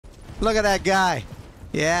Look at that guy.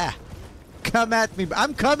 Yeah. Come at me.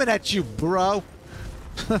 I'm coming at you, bro.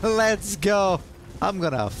 Let's go. I'm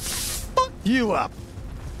gonna fuck you up.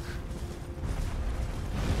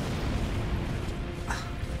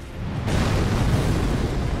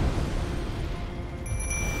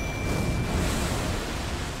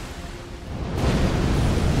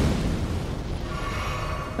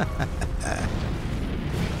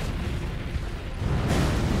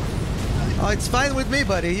 Oh, it's fine with me,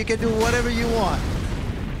 buddy. You can do whatever you want.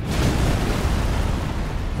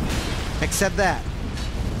 Except that.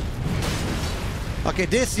 Okay,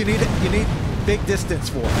 this you need big distance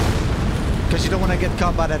for. Because you don't want to get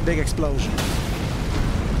caught by that big explosion.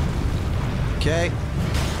 Okay?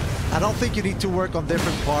 I don't think you need to work on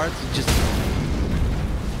different parts. You just...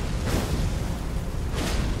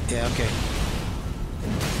 Yeah, okay.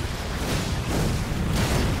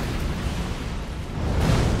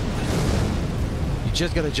 You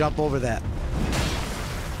just gotta jump over that.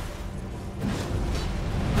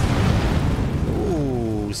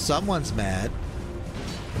 Ooh, someone's mad.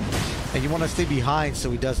 And you want to stay behind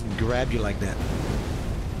so he doesn't grab you like that.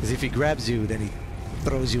 Because if he grabs you, then he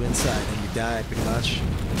throws you inside and you die pretty much.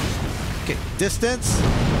 Okay, distance.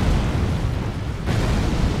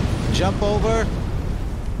 Jump over.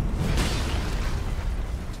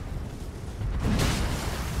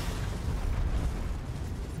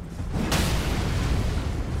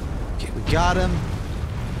 Okay, we got him.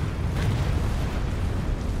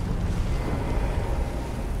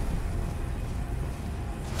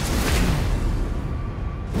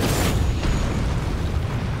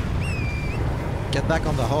 Get back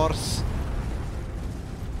on the horse.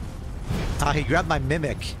 Ah, he grabbed my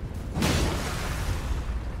mimic.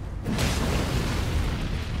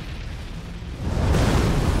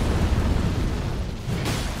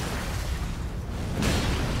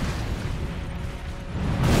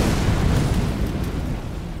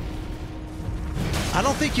 I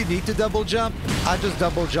don't think you need to double jump. I just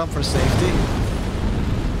double jump for safety.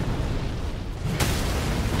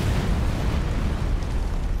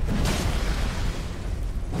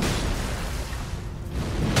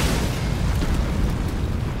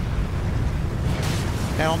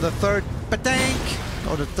 And on the third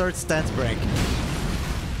patank, or the third stance break.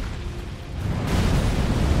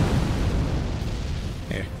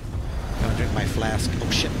 Here, I'm gonna drink my flask.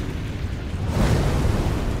 Oh shit.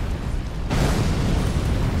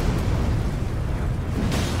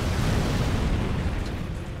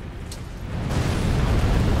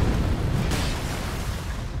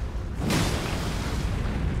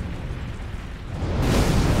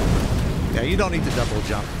 Yeah, you don't need to double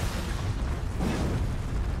jump.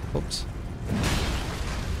 Oops.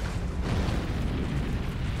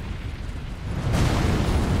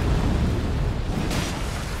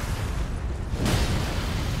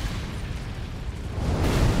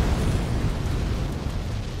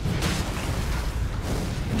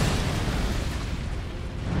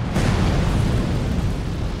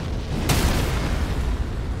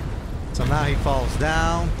 So now he falls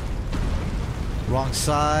down. Wrong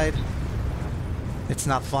side. It's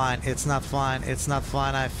not fine. It's not fine. It's not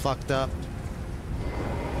fine. I fucked up.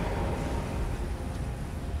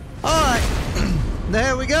 Alright.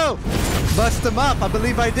 There we go. Bust him up. I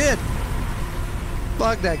believe I did.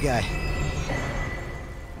 Fuck that guy.